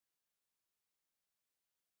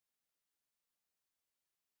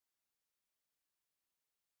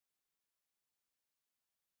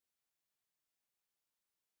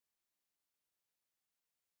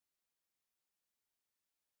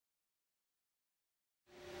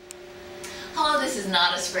this is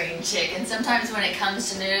not a spring chick, and sometimes when it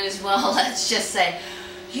comes to news, well, let's just say,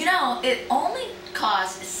 you know, it only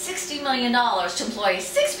costs $60 million to employ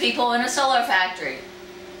 6 people in a solar factory.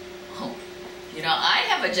 Oh, you know, I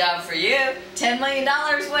have a job for you. $10 million,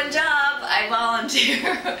 one job. I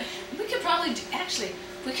volunteer. We could probably,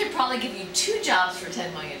 we could probably give you 2 jobs for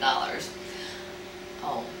 $10 million.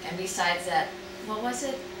 Oh, and besides that, what was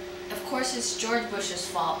it? Of course, it's George Bush's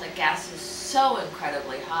fault that gas is so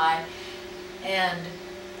incredibly high. And,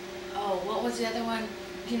 oh, what was the other one?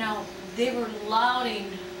 You know, they were lauding,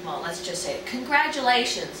 well, let's just say,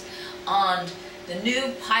 congratulations on the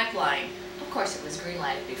new pipeline. Of course, it was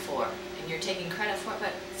green-lighted before, and you're taking credit for it,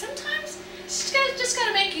 but sometimes it's just got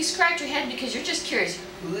to make you scratch your head because you're just curious,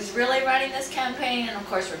 who's really running this campaign? And, of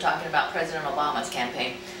course, we're talking about President Obama's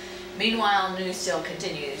campaign. Meanwhile, news still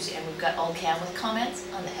continues, and we've got Oldecam with comments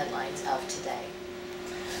on the headlines of today.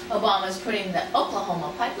 Obama's putting the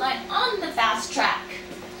Oklahoma pipeline on the fast track.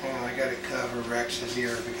 Oh, I got to cover Rex's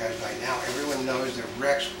ear because by now everyone knows that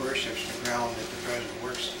Rex worships the ground that the president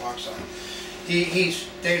walks on.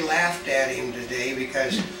 They laughed at him today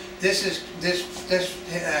because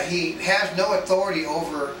he has no authority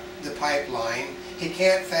over the pipeline. He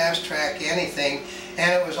can't fast track anything,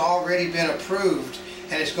 and it was already been approved.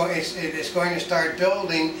 And it's going to start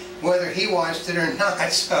building whether he wants it or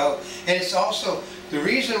not. So, and it's also the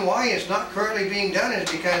reason why it's not currently being done is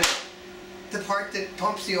because the part that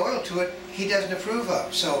pumps the oil to it he doesn't approve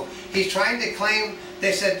of. So he's trying to claim.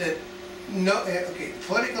 They said that no. Okay,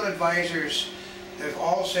 political advisors have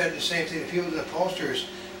all said the same thing. The people in the pollsters,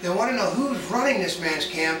 they want to know who's running this man's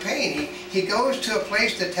campaign. He goes to a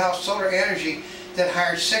place that touts solar energy that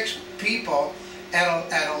hires 6 people at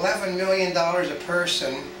 $11 million a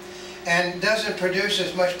person and doesn't produce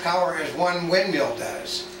as much power as one windmill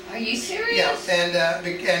does. Are you serious? Yeah, and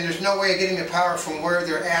there's no way of getting the power from where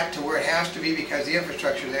they're at to where it has to be because the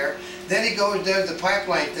infrastructure there. Then he goes does the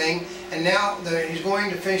pipeline thing, and now he's going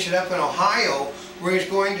to finish it up in Ohio, where he's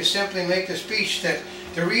going to simply make the speech that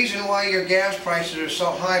the reason why your gas prices are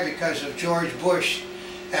so high because of George Bush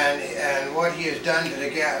and what he has done to the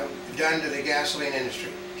gasoline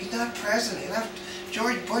industry. He's not president.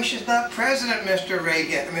 George Bush is not president, Mr.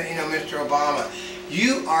 Reagan, Mr. Obama.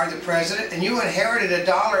 You are the president, and you inherited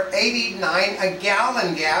 $1.89 a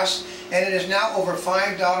gallon gas, and it is now over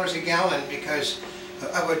 $5 a gallon because,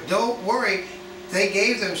 don't worry, they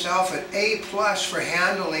gave themselves an A+ for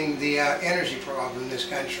handling the energy problem in this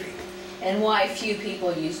country. And why few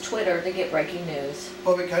people use Twitter to get breaking news?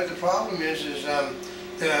 Well, because the problem is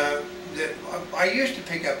I used to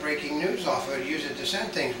pick up breaking news off of it, use it to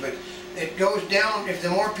send things, but it goes down. If the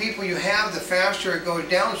more people you have, the faster it goes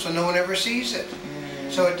down, so no one ever sees it.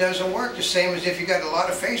 So it doesn't work. The same as if you got a lot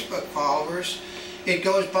of Facebook followers, it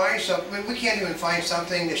goes by. So I mean, we can't even find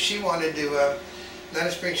something that she wanted to. Not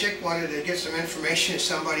a spring chick wanted to get some information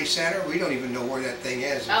somebody sent her. We don't even know where that thing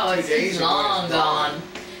is. Oh, it's long gone.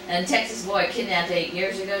 And Texas boy kidnapped 8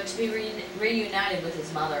 years ago to be reunited with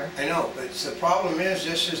his mother. I know, but the problem is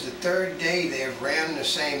this is the 3rd day they have ran the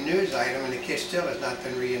same news item and the kid still has not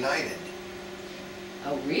been reunited.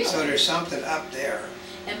 Oh, really? So there's something up there.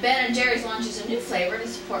 And Ben & Jerry's launches a new flavor to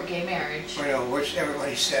support gay marriage. I know, which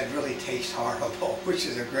everybody said really tastes horrible, which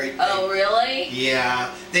is a great thing. Oh, really?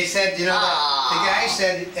 Yeah. They said, you know, the guy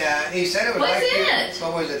said, he said it was What's like it?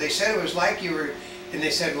 What was it? They said it was like you were, and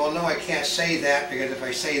they said, well, no, I can't say that because if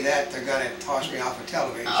I say that, they're going to toss me off of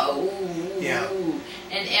television. Oh. Yeah.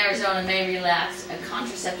 And Arizona may relax a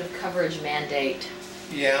contraceptive coverage mandate.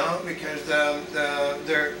 Yeah, because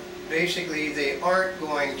basically they aren't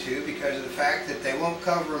going to because of the fact that they won't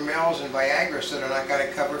cover males in Viagra, so they're not going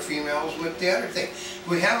to cover females with the other thing.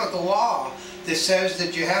 We have a law that says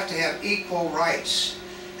that you have to have equal rights,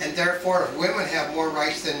 and therefore if women have more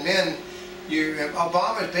rights than men,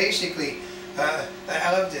 Obama's basically, I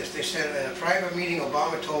love this, they said in a private meeting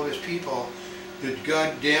Obama told his people that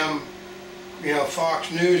goddamn Fox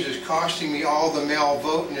News is costing me all the male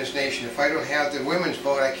vote in this nation. If I don't have the women's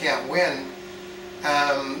vote, I can't win.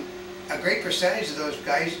 A great percentage of those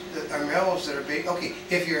guys are males that are big. Okay,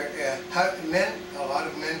 if you're men, a lot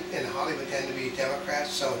of men in Hollywood tend to be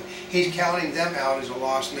Democrats, so he's counting them out as a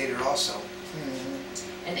lost leader also.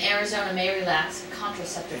 And Arizona may relax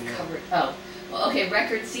contraceptive coverage. Oh, well, okay.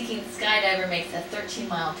 Record-seeking skydiver makes a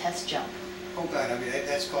 13-mile test jump. Oh God, I mean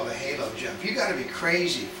that's called a halo jump. You got to be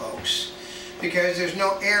crazy, folks, because there's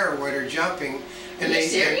no air where they're jumping. And,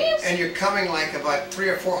 and you're coming like about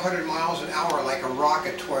 300 or 400 miles an hour like a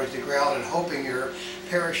rocket towards the ground and hoping your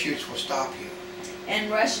parachutes will stop you. And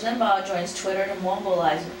Rush Limbaugh joins Twitter to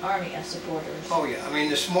mobilize an army of supporters. Oh yeah, I mean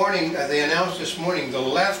this morning, they announced this morning the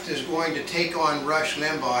left is going to take on Rush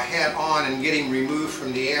Limbaugh head on and get him removed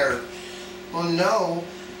from the air. Well no,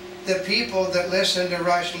 the people that listen to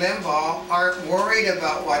Rush Limbaugh aren't worried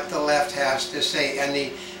about what the left has to say. And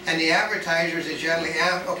the advertisers are generally,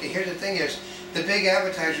 okay, here's the thing is, the big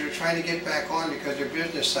advertisers are trying to get back on because their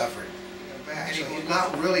business suffered. So he's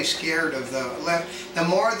not really scared of the left. The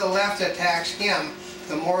more the left attacks him,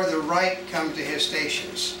 the more the right come to his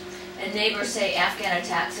stations. And neighbors say Afghan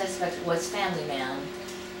attack suspect was family man.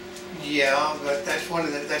 Yeah, but that's one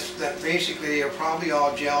of the, that basically they are probably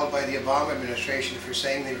all jailed by the Obama administration for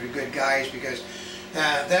saying they were good guys, because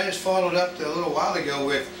that is followed up a little while ago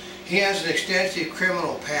with, he has an extensive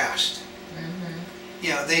criminal past.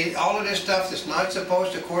 Yeah, all of this stuff that's not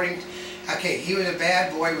supposed to, according to, okay, he was a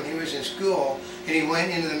bad boy when he was in school and he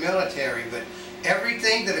went into the military, but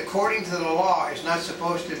everything that according to the law is not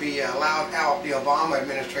supposed to be allowed out, the Obama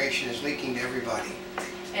administration is leaking to everybody.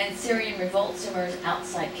 And Syrian revolt simmers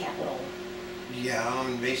outside Capitol. Yeah,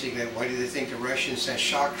 and basically, why do they think the Russians sent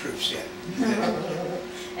shock troops in?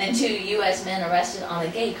 And 2 U.S. men arrested on a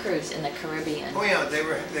gay cruise in the Caribbean. Oh yeah,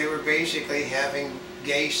 they were basically having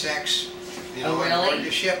gay sex, you know, really? on board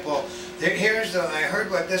the ship. Well, I heard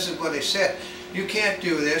this is what they said. You can't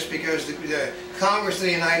do this because the Congress of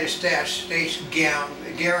the United States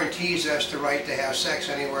guarantees us the right to have sex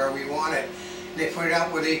anywhere we want it. And they put it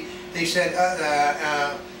out where they said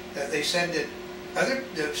that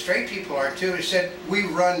the straight people are too. They said, we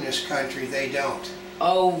run this country, they don't.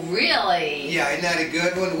 Oh, really? Yeah, isn't that a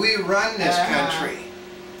good one? We run this country.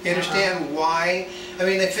 You understand why? I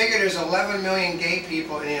mean, they figure there's 11 million gay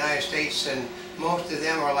people in the United States, and most of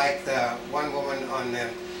them are like the one woman on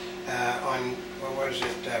what was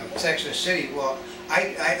it, Sex and the City. Well,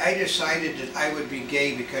 I decided that I would be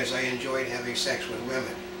gay because I enjoyed having sex with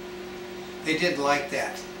women. They didn't like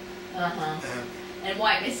that. And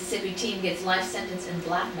white Mississippi teen gets life sentence in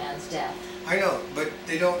black man's death. I know, but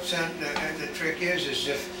they don't send, the trick is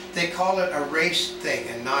if they call it a race thing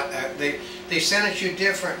and not, they sentence you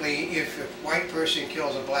differently if a white person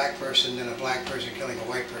kills a black person than a black person killing a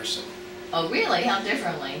white person. Oh really? How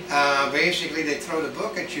differently? Basically they throw the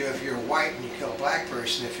book at you if you're white and you kill a black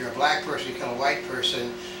person. If you're a black person and you kill a white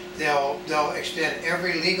person, they'll extend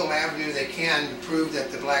every legal avenue they can to prove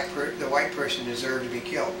that the white person deserved to be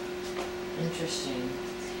killed. Interesting.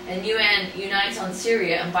 And UN unites on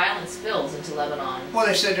Syria and violence spills into Lebanon. Well,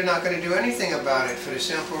 they said they're not going to do anything about it for the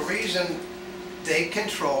simple reason they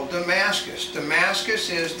control Damascus. Damascus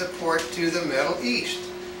is the port to the Middle East.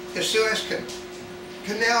 The Suez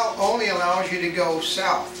Canal only allows you to go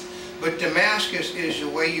south, but Damascus is the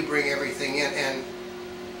way you bring everything in. And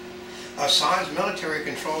Assad's military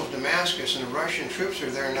controls Damascus, and the Russian troops are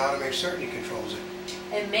there now to make certain he controls it.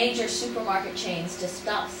 And major supermarket chains to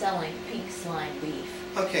stop selling pink slime beef.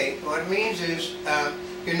 Okay, what it means is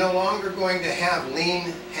you're no longer going to have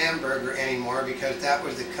lean hamburger anymore because that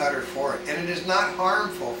was the cutter for it. And it is not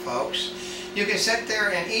harmful, folks. You can sit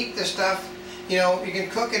there and eat the stuff, you know, you can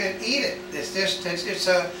cook it and eat it. It's just, it's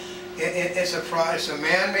a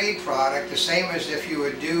man-made product, the same as if you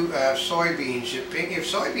would do soybeans. If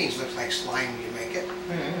soybeans look like slime when you make it.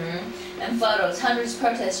 And photos, hundreds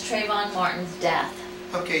protest Trayvon Martin's death.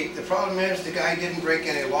 Okay, the problem is the guy didn't break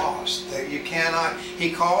any laws. You cannot,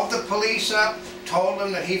 he called the police up, told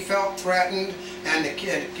them that he felt threatened, and the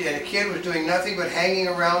kid was doing nothing but hanging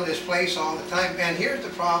around this place all the time. And here's the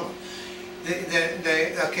problem.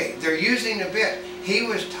 Okay, they're using the bit. He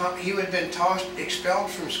had been expelled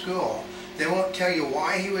from school. They won't tell you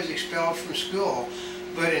why he was expelled from school,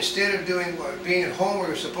 but instead of being at home where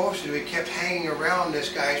he was supposed to do, he kept hanging around this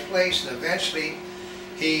guy's place, and eventually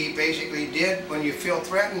he basically did. When you feel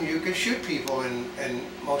threatened, you can shoot people in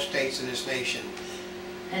most states in this nation.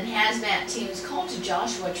 And hazmat teams called to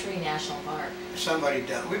Joshua Tree National Park. Somebody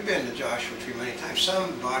dumped, we've been to Joshua Tree many times,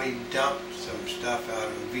 somebody dumped some stuff out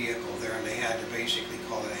of a vehicle there and they had to basically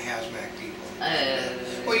call it a hazmat people.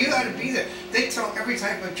 Well, you got to be there. They throw every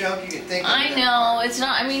type of junk you can think of. I know, it's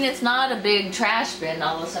not, I mean, it's not a big trash bin,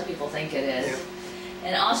 although some people think it is. Yeah.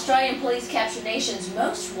 And Australian police captured nation's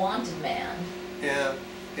most wanted man. Yeah.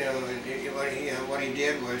 You know, what he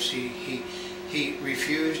did was he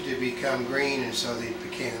refused to become green, and so he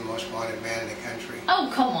became the most wanted man in the country. Oh,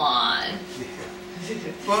 come on.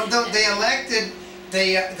 Well,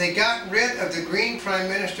 they got rid of the green prime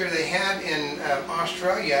minister they had in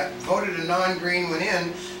Australia, voted a non-green one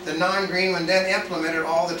in. The non-green one then implemented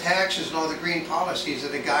all the taxes and all the green policies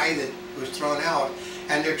of the guy that was thrown out.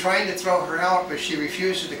 And they're trying to throw her out, but she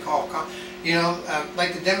refuses to call. You know,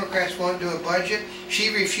 like the Democrats won't do a budget, she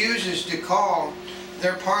refuses to call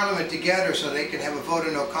their parliament together so they can have a vote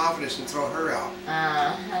of no confidence and throw her out.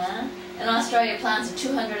 Uh-huh. And Australia plans a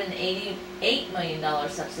 $288 million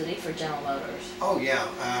subsidy for General Motors. Oh yeah,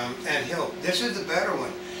 and this is the better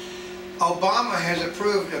one. Obama has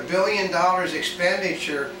approved $1 billion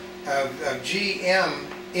expenditure of GM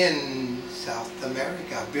in South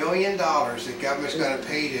America. $1 billion the government's going to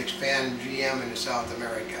pay to expand GM into South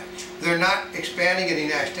America. They're not expanding it in the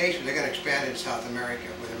United States, but they're going to expand it in South America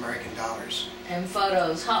with American dollars. And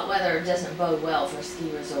photos, hot weather doesn't bode well for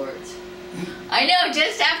ski resorts. I know,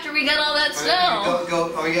 just after we got all that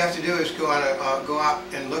snow. All you have to do is go out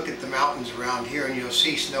and look at the mountains around here and you'll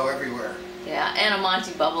see snow everywhere. Yeah, and a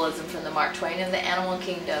Monty Bubbleism from the Mark Twain of the Animal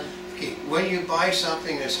Kingdom. Okay, when you buy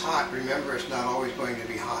something that's hot, remember it's not always going to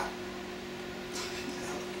be hot.